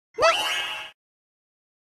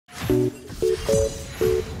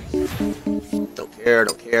Don't care,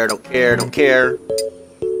 don't care, don't care, don't care.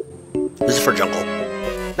 This is for jungle.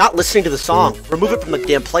 Not listening to the song. Remove it from the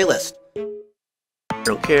damn playlist.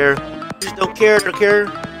 Don't care. Just don't care, don't care.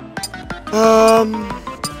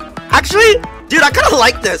 Actually, dude, I kinda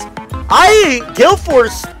like this. Gale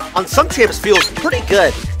Force on some champs feels pretty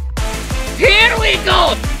good. Here we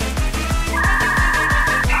go!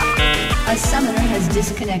 A summoner has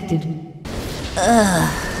disconnected.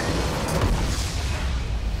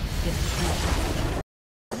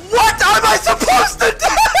 What am I supposed to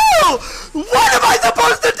do? What am I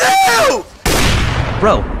supposed to do?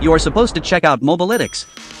 Bro, you are supposed to check out Mobile.exe.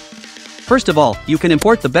 First of all, you can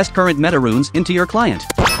import the best current meta runes into your client.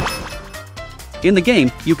 In the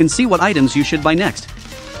game, you can see what items you should buy next.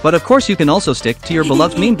 But of course you can also stick to your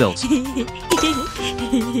beloved meme builds.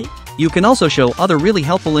 You can also show other really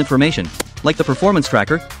helpful information, like the performance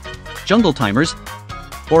tracker, jungle timers,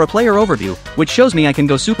 or a player overview, which shows me I can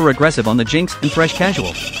go super aggressive on the Jinx and fresh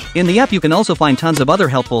casual. In the app you can also find tons of other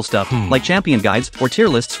helpful stuff, like champion guides or tier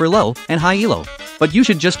lists for low and high elo. But you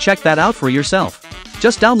should just check that out for yourself.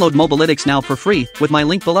 Just download Mobile.exe now for free with my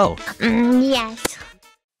link below. Yes.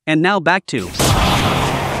 And now back to...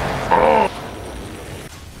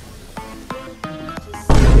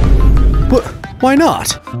 But why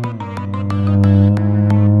not?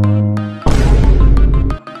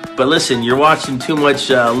 But listen, you're watching too much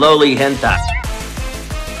lowly hentai.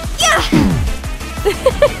 Yeah.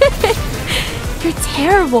 You're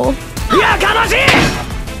terrible. Yeah,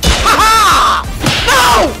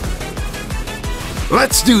 No!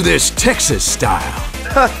 Let's do this Texas style.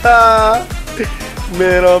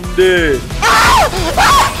 Man, I'm dead.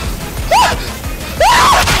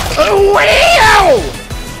 Wow!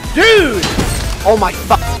 Dude! Oh my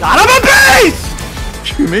fucking god, I'm a beast!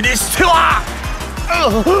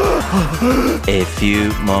 A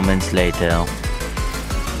few moments later.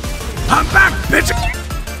 I'm back, bitch!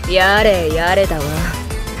 Yare da wa.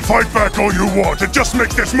 Fight back all you want. It just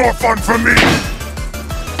makes this more fun for me.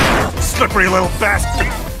 Slippery little bastard.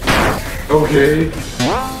 Okay.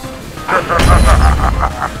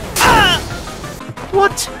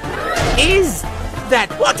 What is that?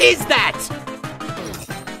 What is that?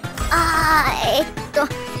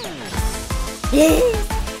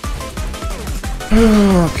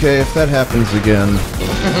 Okay, if that happens again.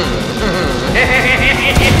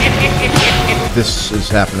 This is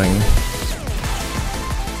happening.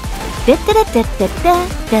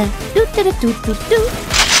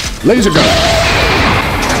 Laser gun!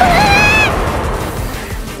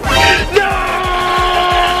 No!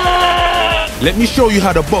 Let me show you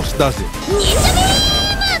how the boss does it.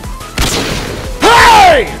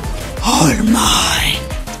 Hey! All mine.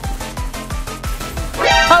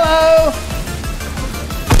 Hello!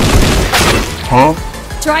 Huh?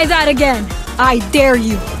 Try that again. I dare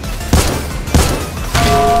you.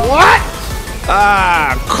 What?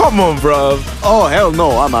 Ah, come on, bro. Oh, hell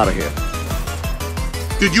no, I'm out of here.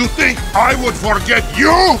 Did you think I would forget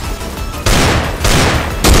you?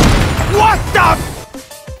 What the?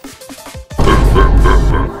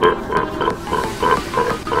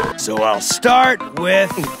 So I'll start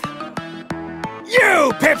with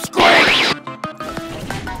you, Pipsqueak!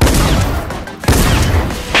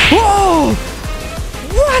 Whoa!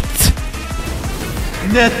 What?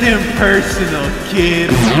 Nothing personal,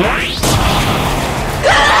 kid.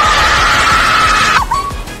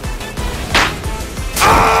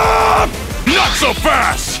 Not so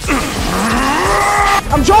fast!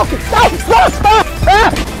 I'm joking.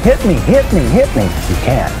 Stop! Hit me. You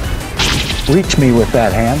can't. Reach me with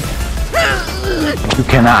that hand. You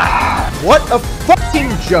cannot. What a fucking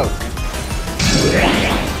joke!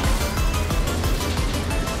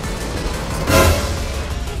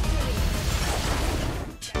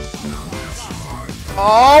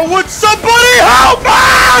 Oh, would somebody help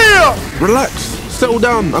me? Relax. Settle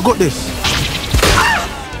down. I got this.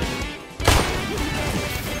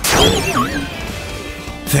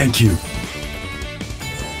 Thank you.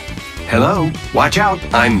 Hello. Watch out.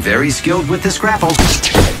 I'm very skilled with this grapple.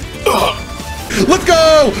 Let's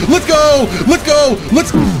go! Let's go! Let's go!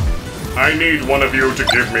 Let's... I need one of you to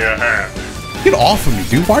give me a hand. Get off of me,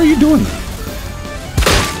 dude. Why are you doing that?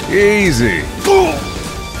 Easy.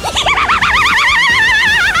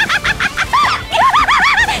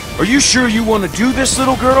 Are you sure you want to do this,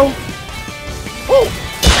 little girl?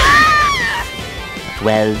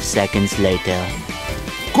 12 seconds later.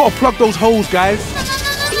 Gotta plug those holes, guys.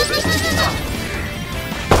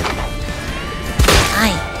 I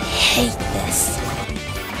hate this.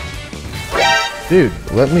 Dude,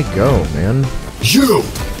 let me go, man. You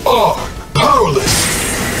are powerless.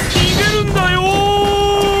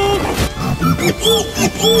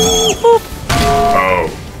 Oh.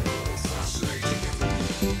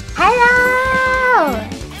 Hello!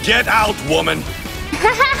 Get out, woman!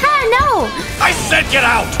 No! I said get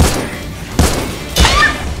out!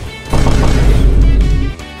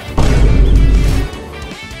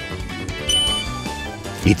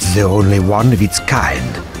 It's the only one of its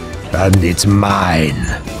kind, and it's mine.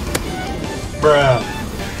 Bruh.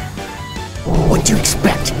 What do you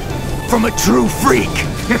expect from a true freak?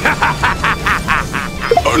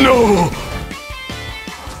 Oh no!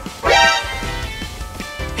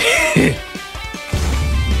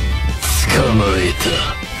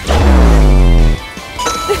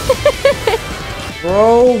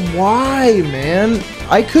 Bro, why, man?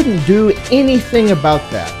 I couldn't do anything about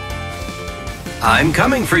that. I'm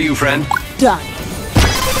coming for you, friend. Done.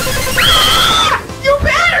 You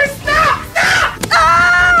better stop!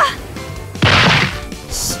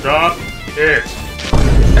 Stop it!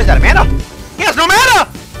 He's out of mana! He has no mana!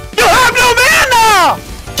 You have no mana!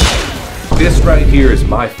 This right here is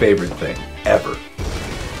my favorite thing, ever.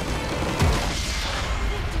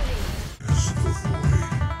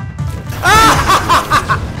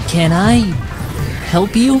 Can I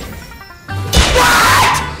help you?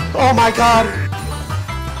 What? Oh my god!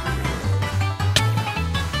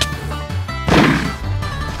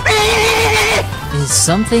 Is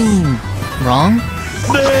something wrong?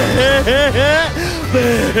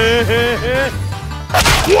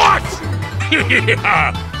 What?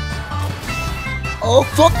 Yeah. Oh,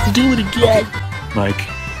 fuck, do it again. Mike,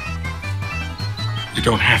 you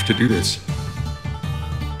don't have to do this.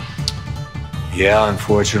 Yeah,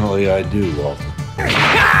 unfortunately I do, Walter.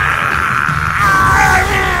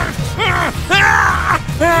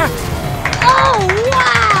 Oh,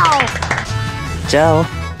 wow! Ciao.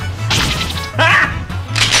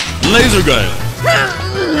 Laser gun.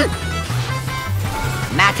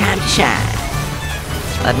 My time to shine.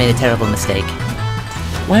 I've made a terrible mistake.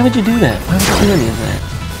 Why would you do that? Why would you do any of that?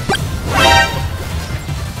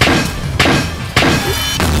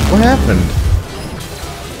 What happened?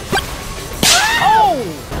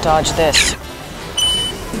 Dodge this.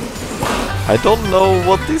 I don't know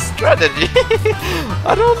what is strategy.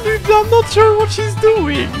 I'm not sure what she's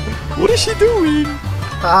doing. What is she doing?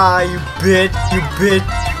 Ah, you bitch, you bitch.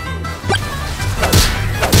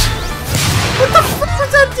 What the fuck was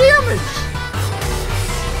that damage?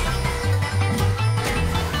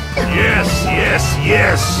 Yes, yes,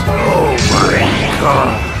 yes! Oh my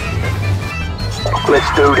god!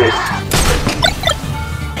 Let's do this.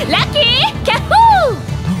 Lucky! Kahoo!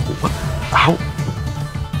 How?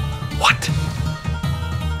 What?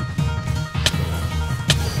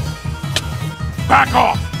 Back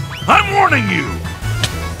off! I'm warning you!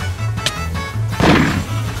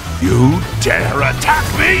 You dare attack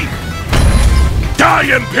me?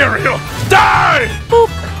 Die, Imperial! Die! Whoa!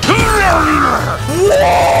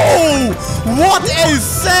 What a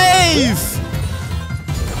save!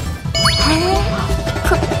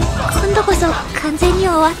 今度こそ完全に終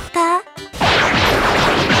わった。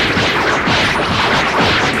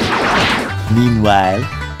 Meanwhile.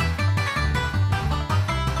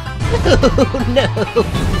 Oh no!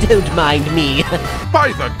 Don't mind me.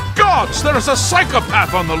 By the gods, there is a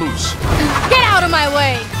psychopath on the loose! Get out of my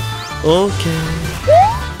way! Okay.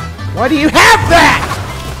 Why do you have that?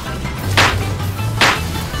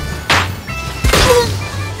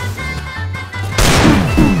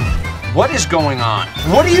 What is going on?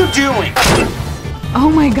 What are you doing?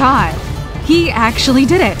 Oh my god. He actually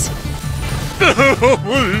did it.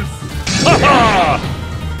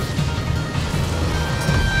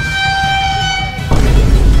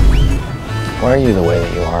 Why are you the way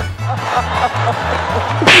that you are?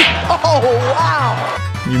 Oh wow!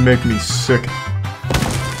 You make me sick.